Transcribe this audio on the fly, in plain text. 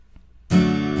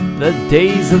The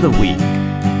days of the week: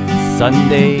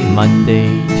 Sunday, Monday,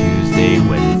 Tuesday,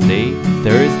 Wednesday,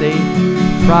 Thursday,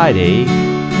 Friday,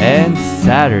 and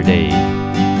Saturday.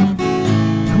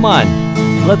 Come on,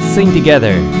 let's sing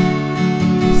together.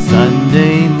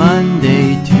 Sunday,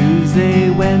 Monday, Tuesday,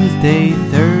 Wednesday,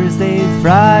 Thursday,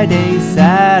 Friday,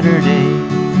 Saturday.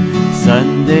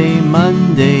 Sunday,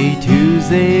 Monday,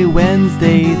 Tuesday,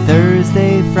 Wednesday,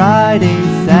 Thursday, Friday,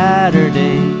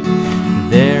 Saturday.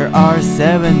 There are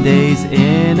 7 days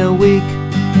in a week.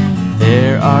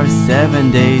 There are 7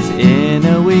 days in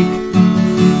a week.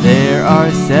 There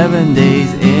are 7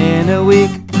 days in a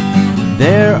week.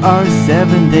 There are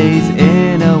 7 days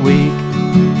in a week.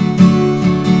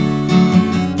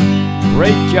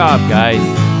 Great job, guys.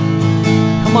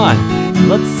 Come on,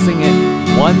 let's sing it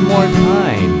one more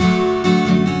time.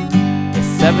 The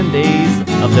 7 days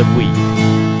of the week.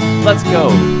 Let's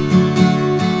go.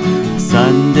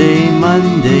 Sunday,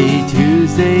 Monday,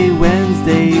 Tuesday,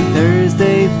 Wednesday,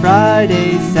 Thursday,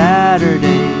 Friday,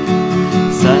 Saturday.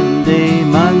 Sunday,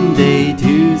 Monday,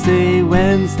 Tuesday,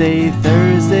 Wednesday,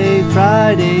 Thursday,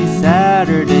 Friday,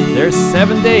 Saturday. There's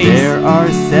 7 days. There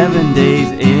are 7 days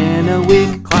in a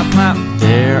week. Clap, clap.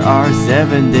 There are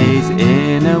 7 days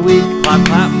in a week. Clap,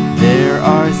 clap. There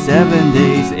are 7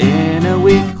 days in a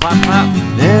week. Clap, clap.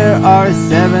 There are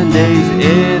 7 days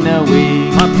in a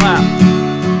week. Clap, clap.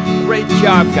 Great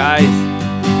job, guys.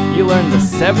 You learned the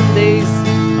 7 days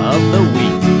of the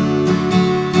week.